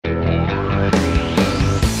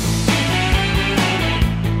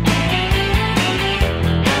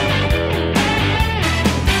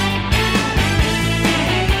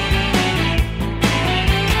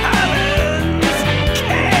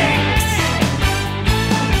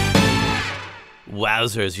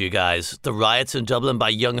Wowzers, you guys. The riots in Dublin by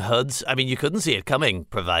young hoods. I mean, you couldn't see it coming,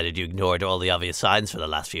 provided you ignored all the obvious signs for the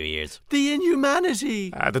last few years. The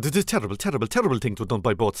inhumanity. The terrible things were done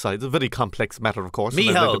by both sides. A very complex matter, of course.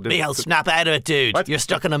 Micheál, snap out of it, dude. What? You're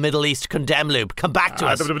stuck in a Middle East condemn loop. Come back to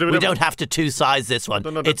us. We don't have to two sides this one.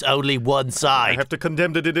 No. It's only one side. I have to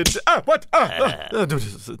condemn what?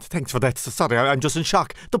 Thanks for that. Sorry, I'm just in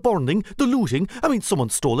shock. The burning, the looting. I mean, someone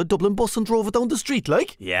stole a Dublin bus and drove it down the street,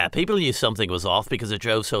 like. Yeah, people knew something was off because it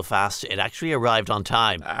drove so fast it actually arrived on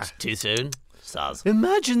time. Too soon? Soz.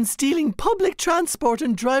 Imagine stealing public transport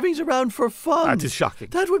and driving it around for fun. That is shocking.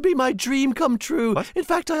 That would be my dream come true. What? In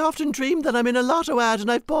fact, I often dream that I'm in a lotto ad and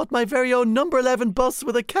I've bought my very own number 11 bus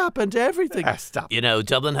with a cap and everything. Stop. You know,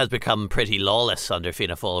 Dublin has become pretty lawless under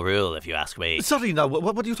Fianna Fáil rule, if you ask me. Sorry, now,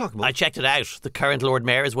 what are you talking about? I checked it out. The current Lord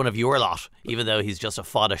Mayor is one of your lot, even though he's just a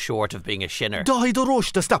fodder short of being a shinner. The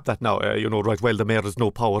rush to stop that now. Right, well, the mayor has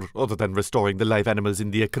no power other than restoring the live animals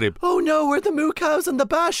in the crib. Oh no, were the moo cows and the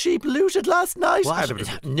bash sheep looted last night?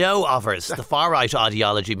 What? No offers. The far-right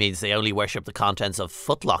ideology means they only worship the contents of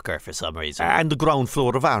Footlocker for some reason. And the ground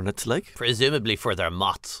floor of Arnott's, like. Presumably for their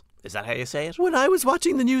moths. Is that how you say it? When I was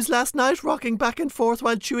watching the news last night, rocking back and forth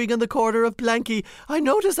while chewing on the corner of Blanky, I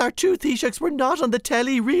noticed our two Taoiseachs were not on the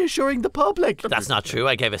telly reassuring the public. That's not true.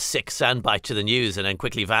 I gave a sick soundbite to the news and then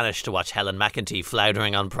quickly vanished to watch Helen McEntee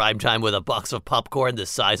floundering on primetime with a box of popcorn the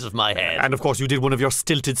size of my head. And of course you did one of your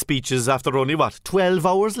stilted speeches after only, 12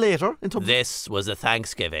 hours later? This was a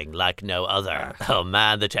Thanksgiving like no other. Oh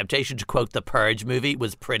man, the temptation to quote the Purge movie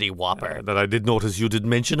was pretty whopper. That I did notice you did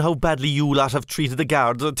mention how badly you lot have treated the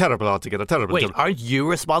guards. Terrible altogether, terrible. Wait, aren't you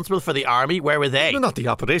responsible for the army? Where were they? No, not the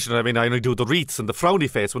operation. I mean, I only do the wreaths and the frowny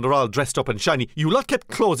face when they're all dressed up and shiny. You lot kept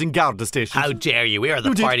closing guard stations. How dare you? We are the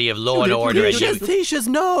You did. party of law You and did. order. You and did. you- Taoiseachs,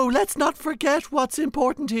 no, let's not forget what's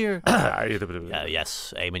important here.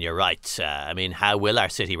 Yes, Eamon, you're right. I mean, how will our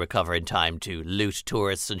city recover in time to loot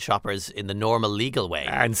tourists and shoppers in the normal legal way?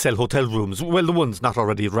 And sell hotel rooms. Well, the ones not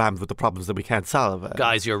already rammed with the problems that we can't solve.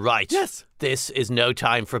 Guys, you're right. Yes. This is no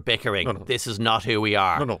time for bickering. No. This is not who we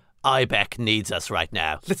are. No. IBEC needs us right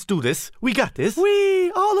now. Let's do this. We got this.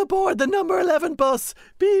 We all aboard the number 11 bus.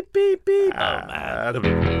 Beep, beep, beep. Oh,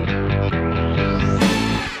 man.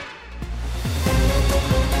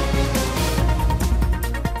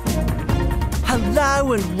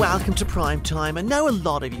 Hello and welcome to Prime Time. I know a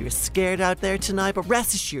lot of you are scared out there tonight, but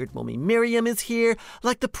rest assured, Mummy Miriam is here,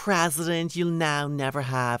 like the president you'll now never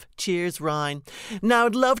have. Cheers, Ryan. Now,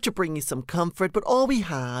 I'd love to bring you some comfort, but all we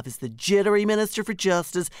have is the jittery Minister for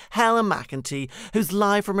Justice, Helen McEntee, who's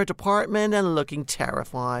live from her department and looking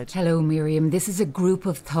terrified. Hello, Miriam. This is a group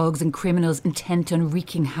of thugs and criminals intent on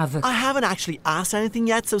wreaking havoc. I haven't actually asked anything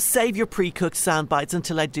yet, so save your pre-cooked sound bites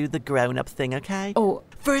until I do the grown-up thing, okay? Oh.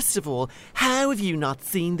 First of all, how have you not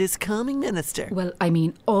seen this coming, Minister? Well, I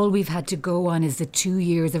mean, all we've had to go on is the 2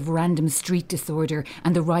 years of random street disorder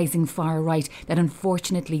and the rising far right that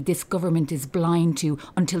unfortunately this government is blind to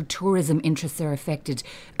until tourism interests are affected.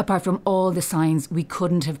 Apart from all the signs, we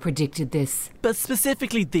couldn't have predicted this. But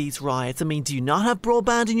specifically these riots, I mean, do you not have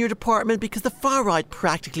broadband in your department? Because the far right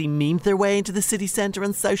practically memed their way into the city centre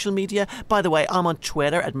on social media. By the way, I'm on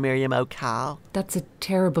Twitter at Miriam O'Cal. That's a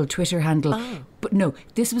terrible Twitter handle. Oh. But no,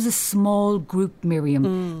 this was a small group,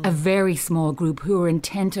 Miriam. A very small group who were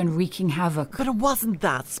intent on wreaking havoc. But it wasn't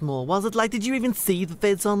that small, was it? Like, did you even see the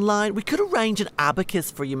vids online? We could arrange an abacus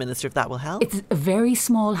for you, Minister, if that will help. It's a very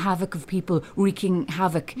small havoc of people wreaking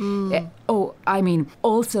havoc.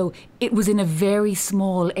 Also, it was in a very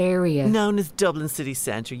small area. Known as Dublin City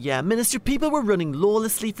Centre, yeah. Minister, people were running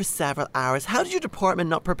lawlessly for several hours. How did your department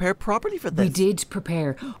not prepare properly for this? We did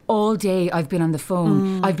prepare. All day I've been on the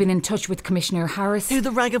phone. I've been in touch with Commissioner Harris. Who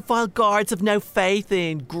the rank and file guards have no faith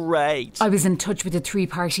in. Great. I was in touch with the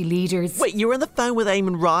three-party leaders. Wait, you were on the phone with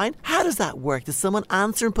Eamon Ryan? How does that work? Does someone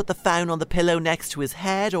answer and put the phone on the pillow next to his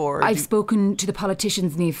head, or...? I've spoken to the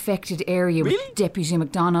politicians in the affected area Really? with Deputy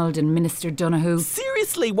MacDonald and Minister Donoghue.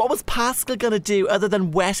 Seriously, what was Pascal going to do other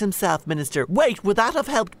than wet himself, Minister? Wait, would that have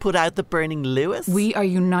helped put out the burning Lewis? We are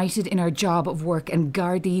united in our job of work, and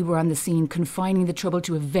Gardaí were on the scene confining the trouble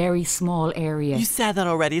to a very small area. You said that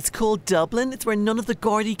already. It's called Dublin. It's where none of the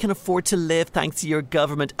Gardaí can afford to live thanks to your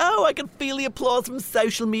government. Oh, I can feel the applause from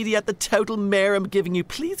social media at the total mare I'm giving you.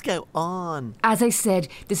 Please go on. As I said,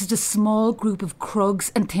 this is a small group of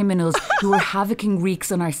crugs and criminals who are havocing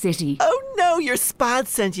reeks on our city. Oh no, your spad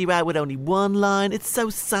sent you out with only one line. It's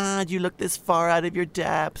so sad you look this far out of your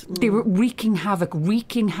depth. They were wreaking havoc.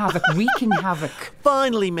 wreaking havoc.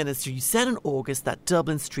 Finally, Minister, you said in August that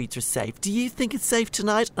Dublin streets are safe. Do you think it's safe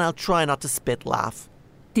tonight? And I'll try not to spit laugh.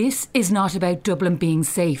 This is not about Dublin being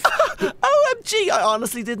safe. OMG, Gee, I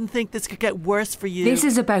honestly didn't think this could get worse for you. This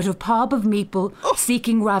is about a pub of meeple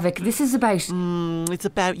seeking Ravik. This is about... It's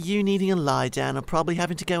about you needing a lie down and probably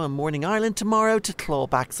having to go on Morning Ireland tomorrow to claw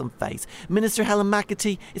back some face. Minister Helen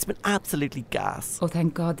McEntee, it's been absolutely gas. Oh,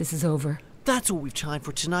 thank God this is over. That's all we've time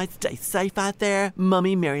for tonight. Stay safe out there.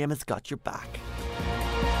 Mummy Miriam has got your back.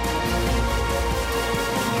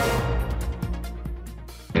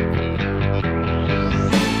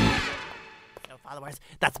 Followers,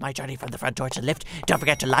 that's my journey from the front door to the lift. Don't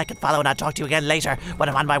forget to like and follow, and I'll talk to you again later when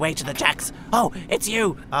I'm on my way to the Jacks. Oh, it's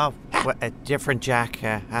you. Oh, a different Jack.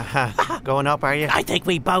 Going up, are you? I think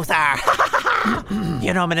we both are.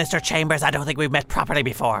 You know, Minister Chambers, I don't think we've met properly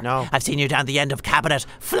before. No. I've seen you down the end of cabinet,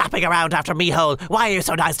 flapping around after Micheál. Why are you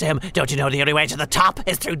so nice to him? Don't you know the only way to the top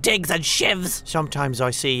is through digs and shivs? Sometimes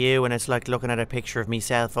I see you and it's like looking at a picture of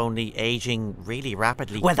myself, only ageing really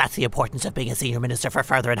rapidly. Well, that's the importance of being a senior minister for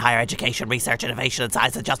further and higher education, research, innovation and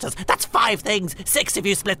science and justice. That's 5 things. 6 if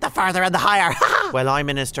you split the further and the higher. Well, I'm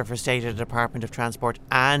Minister for State of the Department of Transport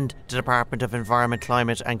and the Department of Environment,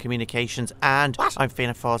 Climate and Communications, and I'm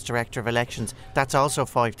Fianna Fáil's Director of Elections. That's also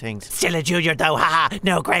 5 things. Still a junior though, haha.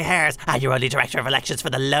 No grey hairs. And you're only Director of Elections for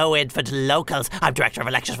the low infant locals. I'm Director of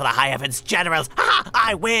Elections for the high infants generals. Ha!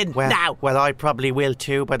 I win now. Well, I probably will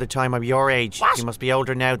too by the time I'm your age. What? You must be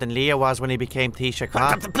older now than Leo was when he became Taoiseach,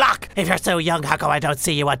 huh? Block! If you're so young, how come I don't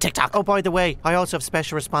see you on TikTok? Oh, by the way, I also have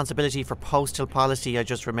special responsibility for postal policy, I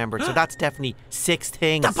just remembered. So that's definitely 6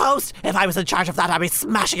 things. The Post! If I was in charge of that, I'd be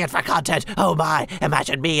smashing it for content. Oh my,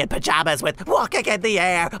 imagine me in pyjamas with walking in the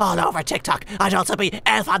air all over TikTok. I'd also be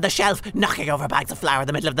elf on the shelf, knocking over bags of flour in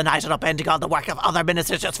the middle of the night and upending all the work of other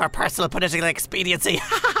ministers just for personal political expediency.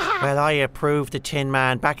 Well, I approve the Tin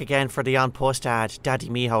Man. Back again for the On Post ad. Daddy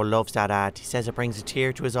Miho loves that ad. He says it brings a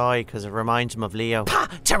tear to his eye because it reminds him of Leo.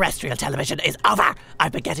 Terrestrial television is over.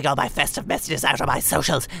 I've been getting all my festive messages out on my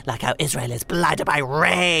socials, like how Israel is blinded by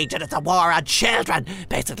rage and it's a war on children.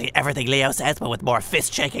 Basically everything Leo says, but with more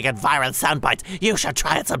fist shaking and viral sound bites. You should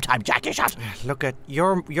try it sometime, Jack. You should. Look, at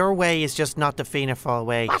your way is just not the Fianna Fáil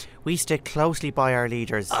way. What? We stick closely by our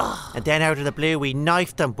leaders, and then out of the blue we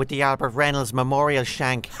knife them with the Albert Reynolds memorial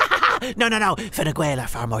shank. No. Fine Gael are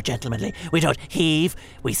far more gentlemanly. We don't heave,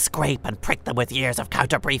 we scrape and prick them with years of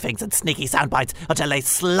counter briefings and sneaky soundbites until they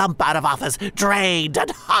slump out of office, drained and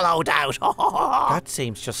hollowed out. That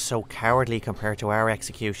seems just so cowardly compared to our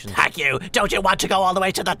executions. Thank you. Don't you want to go all the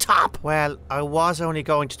way to the top? Well, I was only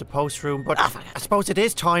going to the post room, but I suppose it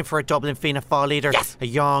is time for a Dublin Fianna Fáil leader. Yes. A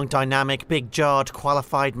young, dynamic, big-jawed,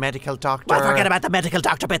 qualified medical doctor. Well, forget about the medical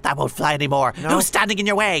doctor bit. That won't fly anymore. No. Who's standing in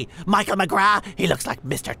your way? Michael McGrath? He looks like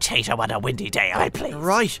Mr. Tato on a windy day. I please.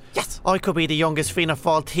 Right. Yes. I could be the youngest Fianna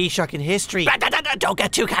Fáil Taoiseach in history. Don't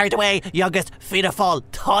get too carried away. Youngest Fianna Fáil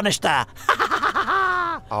Taoiseach.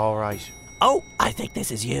 All right. Oh, I think this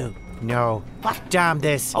is you. No. What? Damn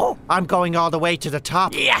this. Oh. I'm going all the way to the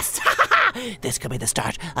top. Yes. This could be the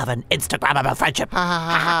start of an Instagrammable friendship. Ha ha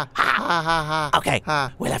ha ha ha ha ha. Okay,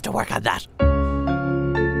 Ha. we'll have to work on that.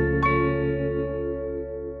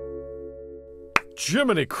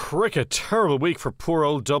 Jiminy cricket, terrible week for poor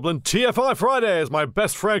old Dublin. TFI Friday, as my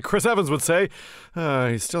best friend Chris Evans would say.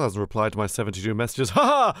 He still hasn't replied to my 72 messages. Ha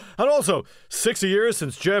ha! And also, 60 years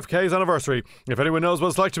since JFK's anniversary. If anyone knows what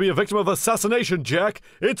it's like to be a victim of assassination, Jack,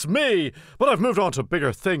 it's me. But I've moved on to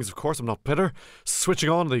bigger things, of course, I'm not bitter. Switching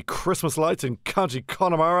on the Christmas lights in County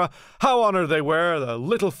Connemara. How honoured they were, the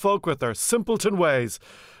little folk with their simpleton ways.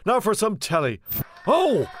 Now for some telly.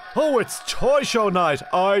 Oh, it's toy show night.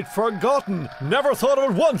 I'd forgotten. Never thought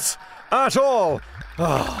of it once. At all.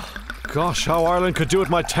 Gosh, how Ireland could do with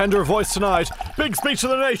my tender voice tonight. Big speech to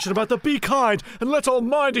the nation about the be kind and let's all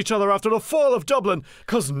mind each other after the fall of Dublin,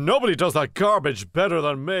 because nobody does that garbage better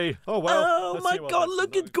than me. Oh, well. Oh let's my see what God, happens.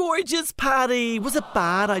 look at gorgeous Paddy. Was it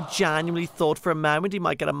bad? I genuinely thought for a moment he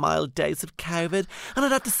might get a mild dose of COVID and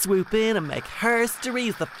I'd have to swoop in and make history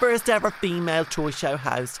as the first ever female toy show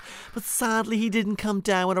host. But sadly he didn't come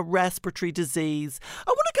down with a respiratory disease. I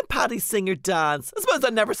wonder, can Paddy sing or dance? I suppose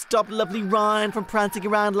that never stopped lovely Ryan from prancing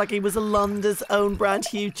around like he was a London's own brand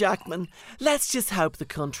Hugh Jackman. Let's just hope the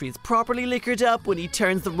country is properly liquored up when he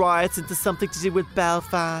turns the riots into something to do with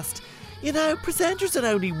Belfast. You know, presenters on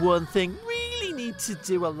only one thing really need to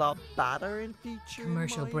do a lot better in future.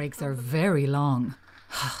 Commercial breaks are very long.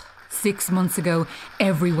 6 months ago,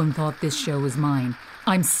 everyone thought this show was mine.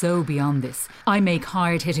 I'm so beyond this. I make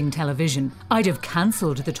hard-hitting television. I'd have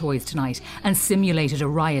cancelled the toys tonight and simulated a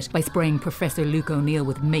riot by spraying Professor Luke O'Neill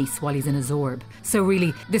with mace while he's in his orb. So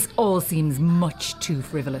really, this all seems much too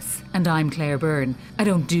frivolous. And I'm Claire Byrne. I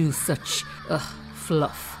don't do such,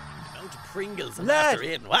 fluff. Don't Pringles and Lad, after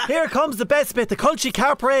in. What? here comes the best bit, the Culture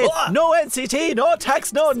Car Parade. What? No NCT, no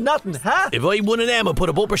tax, no nothing, huh? If I one of them and put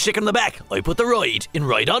a bumper sticker on the back, I put the ride in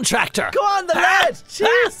Ride On Tractor. Go on, the lad.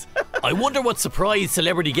 Cheers. I wonder what surprise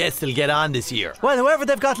celebrity guests they'll get on this year. Well, whoever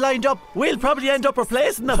they've got lined up, we'll probably end up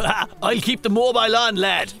replacing them. I'll keep the mobile on,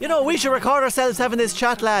 lad. You know, we should record ourselves having this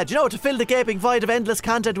chat, lad. You know, to fill the gaping void of endless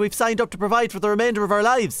content we've signed up to provide for the remainder of our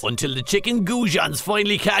lives. Until the chicken goujons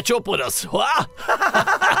finally catch up with us. What?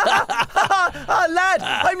 Oh, lad,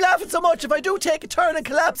 I'm laughing so much. If I do take a turn and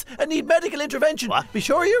collapse and need medical intervention, What? be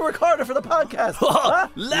sure you record it for the podcast. Huh?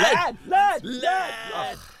 Lad.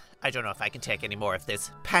 Lad. I don't know if I can take any more of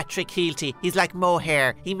this. Patrick Healty, he's like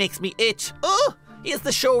mohair. He makes me itch. Oh, he has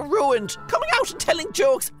the show ruined. Coming out and telling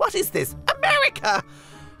jokes. What is this? America!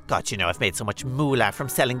 God, you know, I've made so much moolah from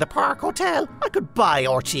selling the Park Hotel. I could buy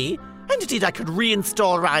RT. And indeed, I could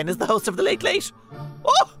reinstall Ryan as the host of The Late Late.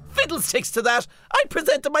 Oh, fiddlesticks to that. I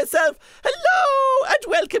presented myself. Hello, and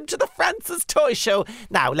welcome to the Francis Toy Show.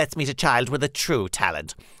 Now, let's meet a child with a true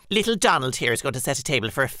talent. Little Donald here is going to set a table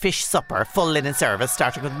for a fish supper, full linen service,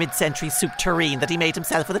 starting with mid-century soup tureen that he made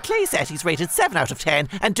himself with a clay set. He's rated 7 out of 10,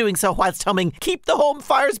 and doing so whilst humming, "Keep the home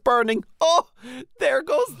fires burning." Oh, there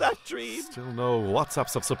goes that dream. Still no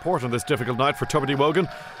WhatsApps of support on this difficult night for Tubby Wogan.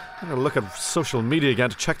 I'm going to look at social media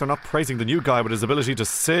again to check they're not praising the new guy with his ability to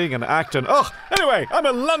sing and act and... Anyway, I'm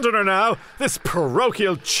a Londoner now. This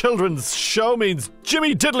parochial children's show means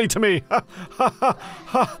Jimmy Diddley to me.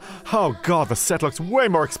 Oh, God, the set looks way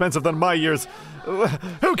more expensive than my years.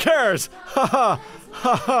 Who cares? Oh,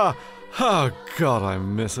 God, I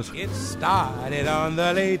miss it. It started on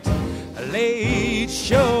the late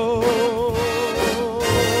show.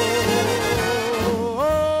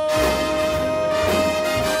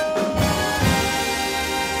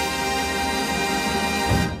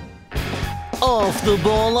 Off the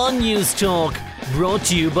ball on News Talk. Brought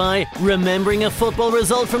to you by remembering a football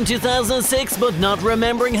result from 2006 but not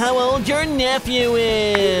remembering how old your nephew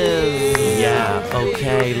is. Yeah,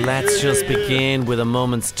 okay, let's just begin with a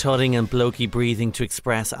moment's tutting and blokey breathing to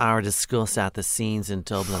express our disgust at the scenes in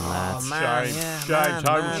Dublin, lads.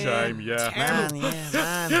 Shame,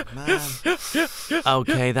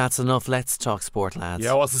 Okay, that's enough. Let's talk sport, lads.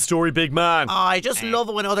 Yeah, what's the story, big man? Oh, I just love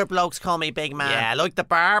it when other blokes call me big man. Yeah, like the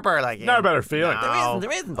barber. Like No better feeling.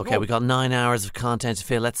 There isn't. Okay, we got 9 hours of content to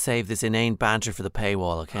fill. Let's save this inane banter for the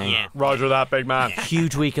paywall, okay? Yeah. Roger that, big man.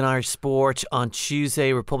 Huge week in Irish sport. On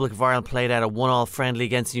Tuesday, Republic of Ireland played out a 1-1 friendly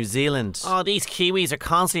against New Zealand. Oh, these Kiwis are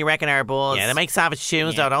constantly wrecking our buzz. Yeah, they make savage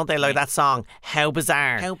tunes though, don't they? Like that song, How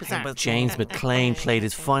Bizarre. How Bizarre. James McLean played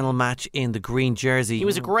his final match in the green jersey. He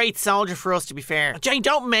was a great soldier for us, to be fair. Jane,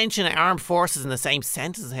 don't mention armed forces in the same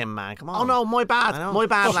sentence as him, man. Come on. Oh no, my bad. My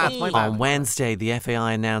bad, lads. My bad. On Wednesday, the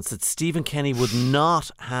FAI announced that Stephen Kenny would not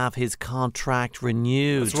have his contract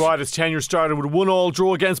renewed. That's right, his tenure started with a 1-1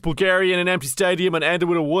 draw against Bulgaria in an empty stadium and ended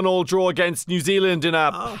with a 1-1 draw against New Zealand in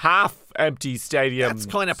a half-empty stadium. That's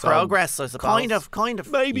kind of progress, I suppose. Kind of.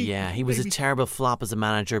 Maybe. Yeah, he was a terrible flop as a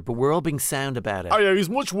manager, but we're all being sound about it. Oh yeah, he's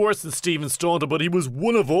much worse than Stephen Staunton, but he was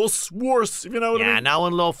one of us worse, if you know what I Yeah, mean. no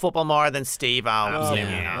one loved football more than Steve-O.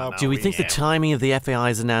 Yeah. Do we think the timing of the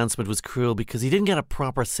FAI's announcement was cruel because he didn't get a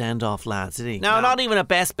proper send-off, lads, did he? No, not even a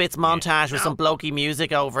best bits montage with some blokey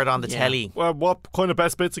music over it on the telly. Well, what kind of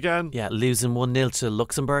best bits again? Yeah, losing 1-0 to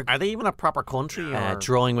Luxembourg. Are they even a proper country? Or?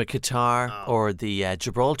 Drawing with Qatar or the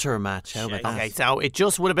Gibraltar match. How about that? Okay, so it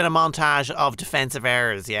just would have been a montage of defensive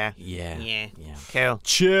errors, yeah? Yeah. Cool.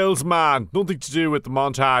 Chills, man. Nothing to do with the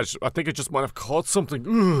montage. I think it just might have caught something.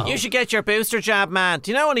 You should get your booster jab, man.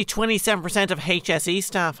 Do you know only 27% of HSE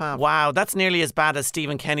staff have? Wow, that's nearly as bad as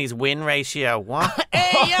Stephen Kenny's win ratio. What?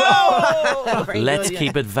 Hey, yo! Let's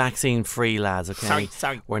keep it vaccine free, lads, okay?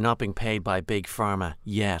 Sorry. We're not being paid by Big Pharma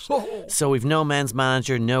yet. So we've no men's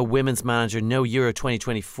manager, no women's manager, no Euro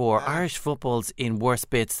 2024. Irish football's in worse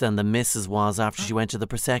bits than the missus was after she went to the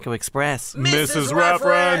Prosecco Express. Mrs.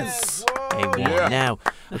 Reference. Amen. Now,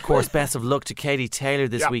 of course, best of luck to Katie Taylor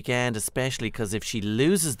this weekend, especially because if she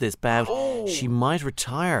loses this bout, she might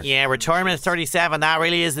retire. Yeah, retirement at 37, that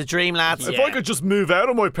really is the dream, lads. If I could just move out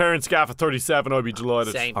of my parents' gaff at 37, I'd be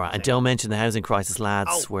delighted. Same. All right, and don't mention the housing crisis,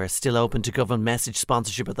 lads. We're still open to government message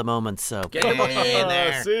sponsorship at the moment, so Get your money in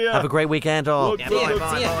there. See ya. have a great weekend, all. Good, Yeah, good.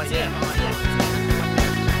 bye.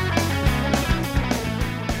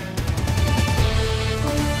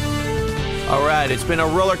 Alright, it's been a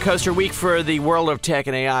roller coaster week for the world of tech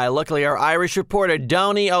and AI. Luckily, our Irish reporter,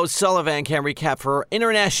 Donny O'Sullivan, can recap for our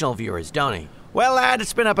international viewers. Donny. Well, lad,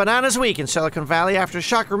 it's been a bananas week in Silicon Valley after the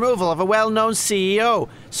shock removal of a well-known CEO.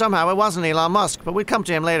 Somehow it wasn't Elon Musk, but we'll come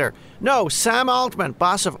to him later. No, Sam Altman,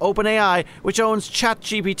 boss of OpenAI, which owns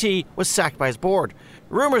ChatGPT, was sacked by his board.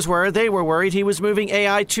 Rumours were they were worried he was moving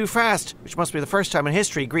AI too fast, which must be the first time in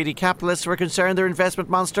history greedy capitalists were concerned their investment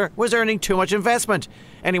monster was earning too much investment.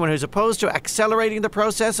 Anyone who's opposed to accelerating the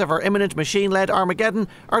process of our imminent machine-led Armageddon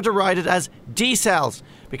are derided as D-cells,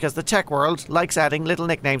 because the tech world likes adding little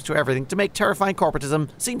nicknames to everything to make terrifying corporatism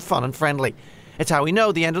seem fun and friendly. It's how we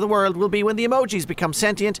know the end of the world will be when the emojis become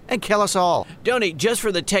sentient and kill us all. Donny, just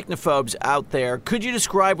for the technophobes out there, could you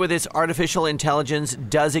describe what this artificial intelligence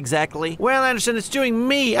does exactly? Well, Anderson, it's doing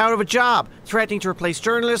me out of a job, threatening to replace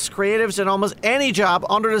journalists, creatives, and almost any job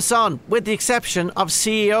under the sun, with the exception of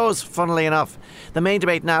CEOs, funnily enough. The main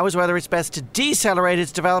debate now is whether it's best to decelerate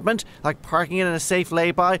its development, like parking it in a safe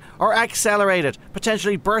lay-by, or accelerate it,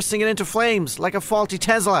 potentially bursting it into flames, like a faulty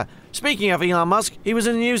Tesla. Speaking of Elon Musk, he was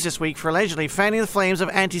in the news this week for allegedly fanning the flames of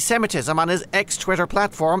anti-Semitism on his ex-Twitter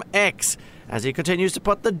platform, X, as he continues to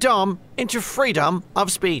put the dumb into freedom of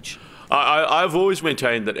speech. I've always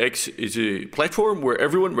maintained that X is a platform where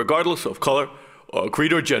everyone, regardless of colour,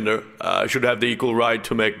 creed or gender, should have the equal right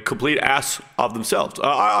to make a complete ass of themselves.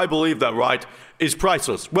 I believe that right is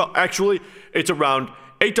priceless. Well, actually, it's around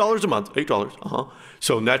 $8 a month. $8,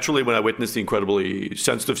 So naturally, when I witnessed the incredibly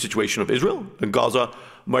sensitive situation of Israel and Gaza,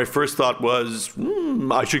 my first thought was,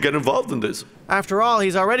 I should get involved in this. After all,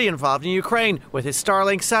 he's already involved in Ukraine, with his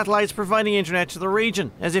Starlink satellites providing internet to the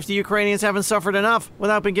region, as if the Ukrainians haven't suffered enough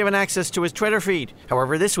without being given access to his Twitter feed.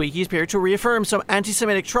 However, this week he appeared to reaffirm some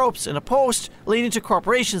anti-Semitic tropes in a post, leading to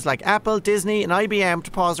corporations like Apple, Disney and IBM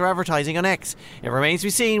to pause their advertising on X. It remains to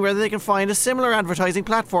be seen whether they can find a similar advertising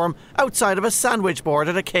platform outside of a sandwich board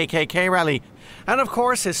at a KKK rally. And of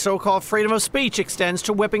course, his so-called freedom of speech extends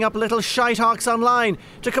to whipping up little shitehawks online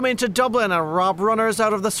to come into Dublin and rob runners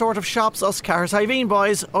out of the sort of shops us Carthaven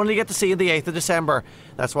boys only get to see on the 8th of December.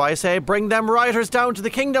 That's why I say bring them rioters down to the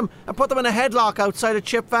kingdom and put them in a headlock outside a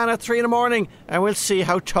chip van at 3 in the morning, and we'll see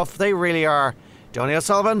how tough they really are. Donny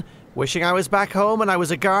O'Sullivan, wishing I was back home and I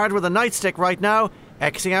was a guard with a nightstick right now,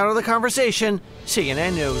 Xing out of the conversation.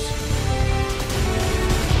 CNN News.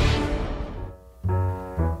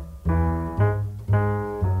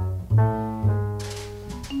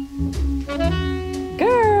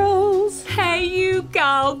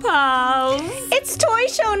 Gal pals. It's toy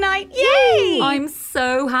show night. Yay! I'm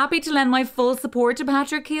so happy to lend my full support to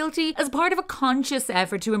Patrick Keelty as part of a conscious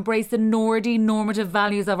effort to embrace the Nordy normative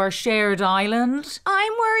values of our shared island.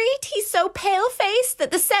 I'm worried he's so pale-faced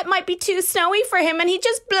that the set might be too snowy for him and he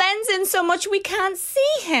just blends in so much we can't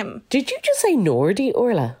see him. Did you just say Nordy,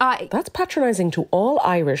 Orla? That's patronising to all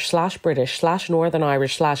Irish/British/Northern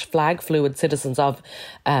Irish/flag fluid citizens of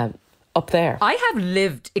up there. I have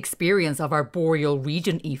lived experience of our boreal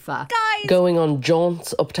region, Aoife. Guys! Going on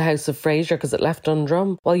jaunts up to House of Fraser because it left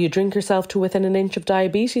undrum while you drink yourself to within an inch of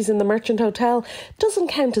diabetes in the Merchant Hotel doesn't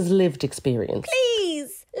count as lived experience.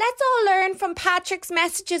 Please, let's all learn from Patrick's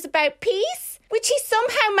messages about peace, which he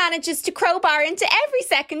somehow manages to crowbar into every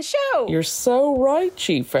second show. You're so right,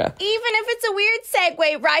 Chiefra. Even if it's a weird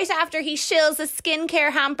segue right after he shills a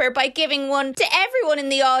skincare hamper by giving one to everyone in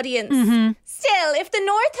the audience. Mm-hmm. Still, if the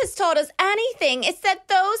North has taught us anything, it's that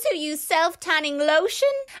those who use self-tanning lotion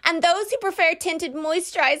and those who prefer tinted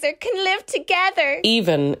moisturiser can live together.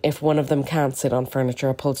 Even if one of them can't sit on furniture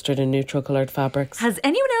upholstered in neutral coloured fabrics. Has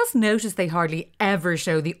anyone else noticed they hardly ever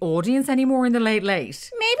show the audience anymore in the Late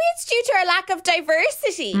Late? Maybe it's due to our lack of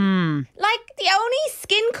diversity. Like, the only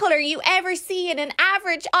skin colour you ever see in an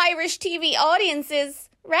average Irish TV audience is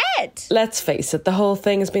red. Let's face it, the whole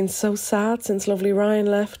thing has been so sad since lovely Ryan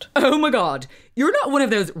left. Oh my God, you're not one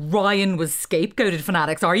of those Ryan was scapegoated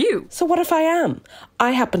fanatics, are you? So what if I am?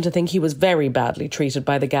 I happen to think he was very badly treated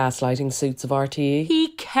by the gaslighting suits of RTE. He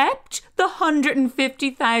kept the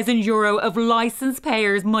 €150,000 of licence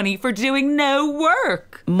payers' money for doing no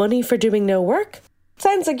work. Money for doing no work?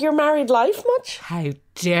 Sounds like your married life much. How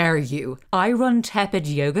dare you? I run tepid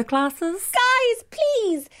yoga classes. Guys,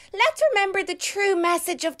 please, let's remember the true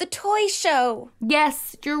message of the toy show.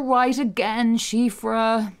 Yes, you're right again,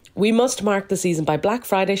 Shifra. We must mark the season by Black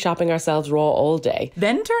Friday shopping ourselves raw all day.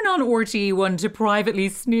 Then turn on RTE1 to privately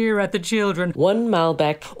sneer at the children. One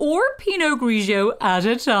Malbec. Or Pinot Grigio at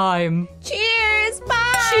a time. Cheers,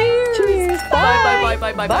 bye! Cheers! Bye! Bye,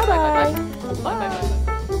 bye, bye, bye, bye, bye, bye, bye, bye, bye, bye, bye.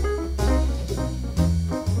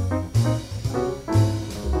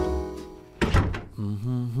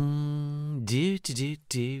 Do, do, do,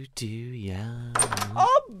 Yeah.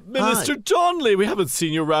 Oh, Minister Donnelly, we haven't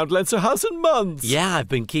seen you around Leinster House in months. Yeah, I've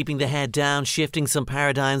been keeping the head down, shifting some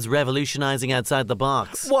paradigms, revolutionising outside the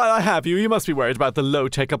box. While I have you, you must be worried about the low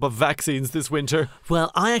take-up of vaccines this winter.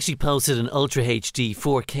 Well, I actually posted an Ultra HD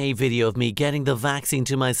 4K video of me getting the vaccine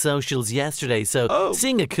to my socials yesterday, so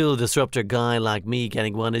seeing a cool disruptor guy like me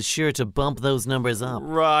getting one is sure to bump those numbers up.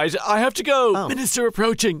 Right, I have to go. Oh. Minister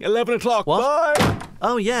approaching, 11 o'clock. What? Bye.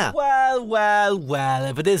 Oh, yeah. Well,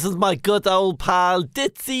 if it isn't my good old pal,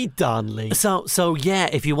 Ditzy Donnelly. So yeah,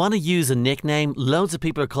 if you want to use a nickname, loads of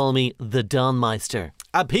people are calling me the Donmeister.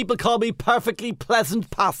 And people call me Perfectly Pleasant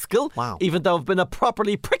Pascal. Wow. Even though I've been a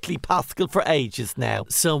properly prickly Pascal for ages now.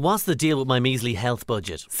 So what's the deal with my measly health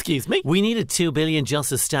budget? Excuse me? We needed $2 billion just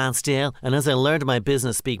to stand still, and as I learned in my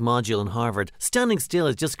business speak module in Harvard, standing still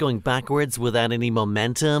is just going backwards without any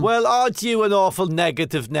momentum. Well, aren't you an awful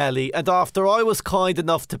negative, Nelly? And after I was kind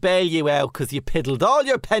enough to bail you out because you piddled all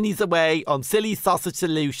your pennies away on silly sausage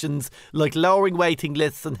solutions like lowering waiting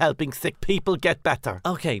lists and helping sick people get better.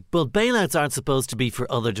 Okay, but bailouts aren't supposed to be for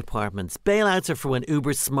other departments. Bailouts are for when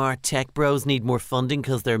uber smart tech bros need more funding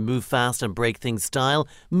because they're move fast and break things style,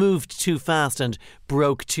 moved too fast and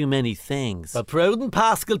broke too many things. But prudent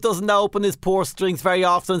Pascal doesn't open his purse strings very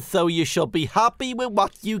often, so you should be happy with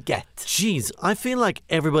what you get. Jeez, I feel like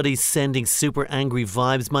everybody's sending super angry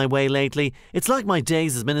vibes my way lately. It's like my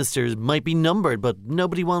days as minister might be numbered, but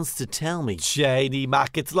nobody wants to tell me. Janie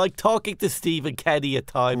Mac, it's like talking to Stephen Kenny at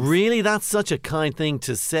times. Really? That's such a kind thing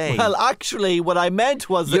to say. Well, actually, what I meant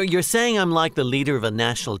was... You're saying I'm like the leader of a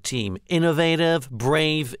national team. Innovative,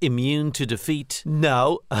 brave, immune to defeat.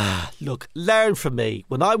 No. Look, learn from me.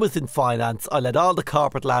 When I was in finance, I let all the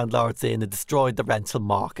corporate landlords in and destroyed the rental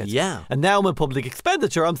market. Yeah. And now I'm in public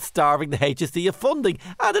expenditure, I'm starving the HSE of funding,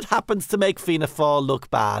 and it happens to make Fianna Fáil look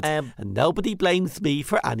bad. And nobody blames me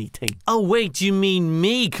for anything. Oh, wait, do you mean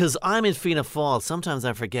me? Because I'm in Fianna Fáil. Sometimes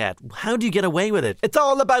I forget. How do you get away with it? It's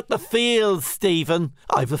all about the feels, Stephen.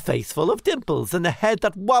 I've a face full of dimples and a head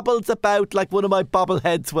that wobbles about like one of my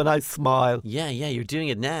bobbleheads when I smile. Yeah, you're doing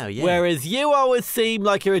it now, yeah. Whereas you always seem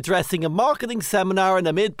like you're addressing a marketing seminar in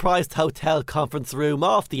a mid-priced hotel conference room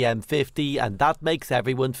off the M50, and that makes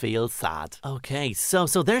everyone feel sad. Okay, so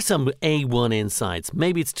there's some A1 insights.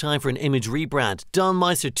 Maybe it's time for an image rebrand. Don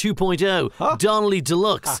Meister 2.0. Huh? Donnelly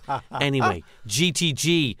Deluxe. Anyway,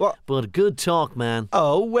 GTG. What? But good talk, man.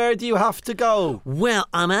 Oh, where do you have to go? Well,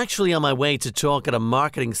 I'm actually on my way to talk at a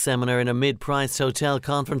marketing seminar in a mid-priced hotel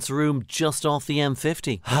conference room just off the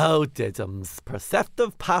M50. Oh, diddums.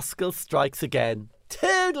 Perceptive Pascal strikes again.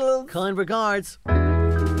 Toodles. Kind regards.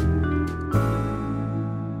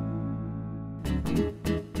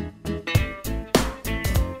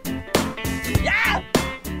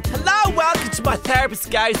 Welcome to my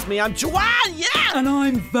therapist guys. Me, I'm Joanne, yeah! And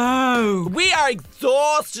I'm Vo. We are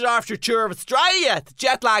exhausted after a tour of Australia. The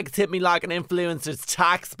jet lag has hit me like an influencer's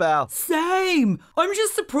tax bill. Same. I'm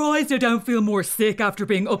just surprised I don't feel more sick after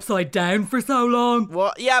being upside down for so long.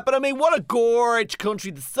 Well, yeah, but I mean, what a gorge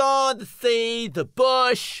country. The sun, the sea, the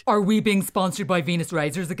bush. Are we being sponsored by Venus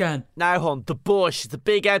Razors again? Now, hon, the bush is a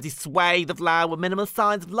big empty swathe of land with minimal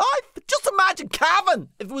signs of life. Just imagine Cavan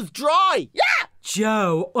if it was dry. Yeah!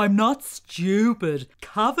 Joe, I'm not stupid.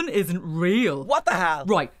 Cavan isn't real. What the hell?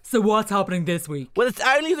 Right, so what's happening this week? Well, it's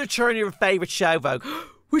only the return of your favourite show, Vogue.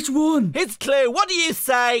 Which one? It's Clue. What do you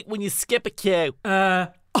say when you skip a queue?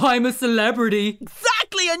 I'm a celebrity.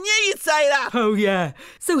 Exactly, I knew you'd say that. Oh, yeah.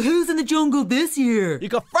 So who's in the jungle this year? You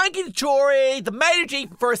got Frankie the Tory, the Mayor G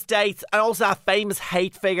from First Dates, and also that famous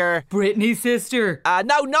hate figure. Britney's sister.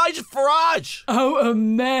 No, Nigel Farage. Oh,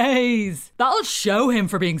 amaze. That'll show him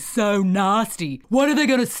for being so nasty. What are they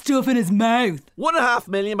going to stuff in his mouth? 1.5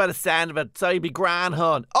 million by the sound of it, so you'd be grand,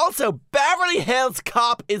 hun. Also, Beverly Hills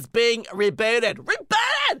Cop is being rebooted.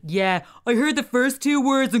 Rebooted! Yeah, I heard the first 2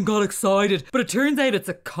 words and got excited, but it turns out it's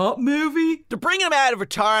a cop movie? They're bringing him out of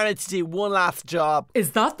retirement to do one last job.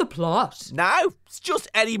 Is that the plot? No, it's just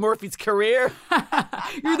Eddie Murphy's career.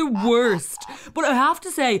 You're the worst. But I have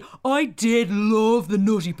to say, I did love the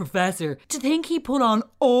Nutty Professor. To think he put on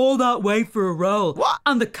all that weight for a role. What?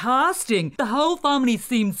 And the casting, the whole family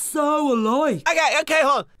seemed so alike. Okay,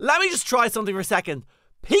 hon. Let me just try something for a second.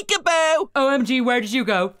 Peekaboo! OMG, where did you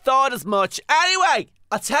go? Thought as much. Anyway,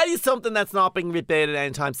 I'll tell you something that's not being rebooted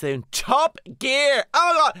anytime soon. Top Gear.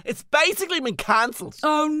 Oh my God, it's basically been cancelled.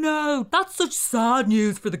 Oh no, that's such sad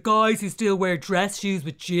news for the guys who still wear dress shoes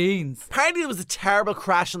with jeans. Apparently there was a terrible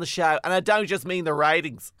crash on the show, and I don't just mean the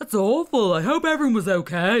ratings. That's awful. I hope everyone was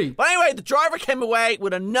okay. But anyway, the driver came away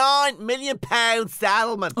with a £9 million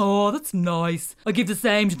settlement. Oh, that's nice. I give the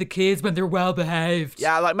same to the kids when they're well behaved.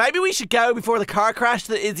 Yeah, like maybe we should go before the car crash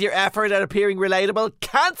that is your effort at appearing relatable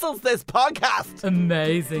cancels this podcast.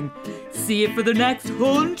 Amazing. See you for the next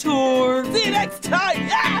Hun tour. See you next time.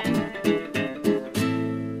 Yeah!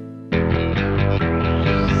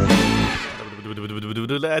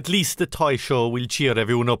 At least the toy show will cheer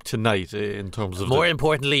everyone up tonight in terms of... More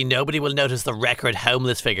importantly, nobody will notice the record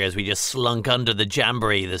homeless figures we just slunk under the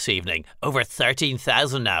jamboree this evening. Over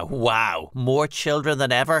 13,000 now. Wow. More children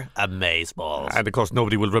than ever. Amazeballs. And of course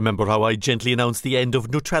nobody will remember how I gently announced the end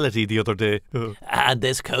of neutrality the other day. And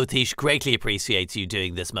this Cotish greatly appreciates you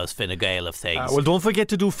doing this most Fine Gael of things. Well, don't forget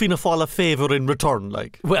to do Fianna Fáil a favour in return,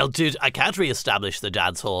 like. Well, dude, I can't re-establish the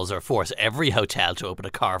dance halls or force every hotel to open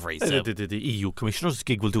a carvery, so... The EU Commissioner's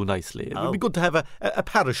gig will do nicely. It would be good to have a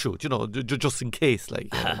parachute, you know, just in case,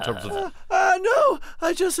 like, in terms of... No,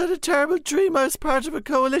 I just had a terrible dream. I was part of a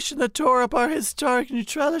coalition that tore up our historic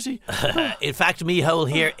neutrality. In fact, Micheál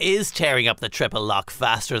here is tearing up the triple lock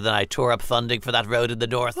faster than I tore up funding for that road in the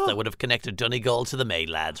north that would have connected Donegal to the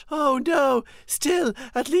mainland. Oh no, still,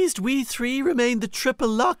 at least we three remain the triple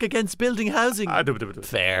lock against building housing.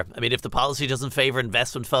 Fair. I mean, if the policy doesn't favour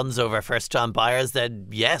investment funds over first-time buyers, then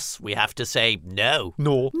yes, we have to say no.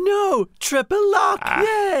 No, triple lock,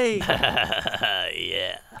 yay!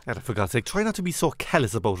 Yeah. And for God's sake, try not to be so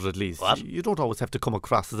callous about it at least. What? You don't always have to come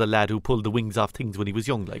across as a lad who pulled the wings off things when he was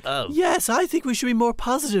young, like. Oh. Yes, I think we should be more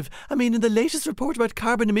positive. I mean, in the latest report about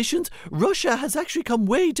carbon emissions, Russia has actually come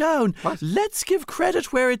way down. What? Let's give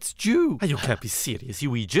credit where it's due. You can't be serious,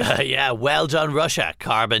 you Egypt. Yeah, well done, Russia.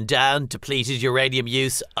 Carbon down, depleted uranium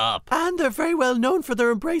use up. And they're very well known for their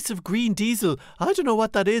embrace of green diesel. I don't know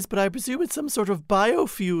what that is, but I presume it's some sort of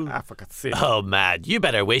biofuel. For God's sake. Oh man, you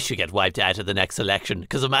better wish you get wiped out at the next election,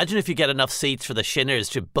 because imagine if you get enough seats for the Shinners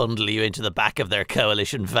to bundle you into the back of their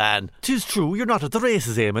coalition van. 'Tis true, you're not at the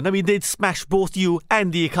races, Eamon. I mean, they'd smash both you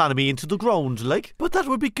and the economy into the ground, like. But that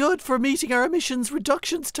would be good for meeting our emissions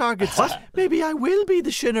reductions targets. Maybe I will be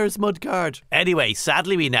the Shinners mudguard. Anyway,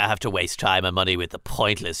 sadly we now have to waste time and money with the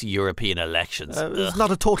pointless European elections. It's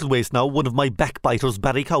not a total waste now. One of my backbiters,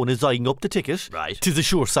 Barry Cowan, is eyeing up the ticket. Right. 'Tis a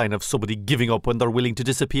sure sign of somebody giving up when they're willing to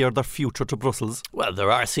disappear their future to Brussels. Well,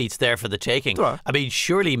 there are seats there for the taking. There are. I mean,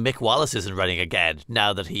 surely Mick Wallace isn't running again,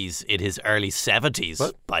 now that he's in his early 70s,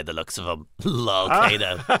 by the looks of him. Lol,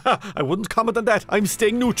 Kato. I wouldn't comment on that. I'm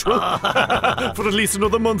staying neutral. For at least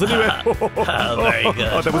another month anyway. Very good.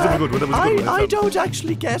 Oh, that was a good one. I don't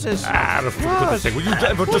actually get it. For goodness sake, will you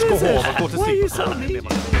ever just go home and go to Why sleep? are you so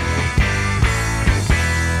mean?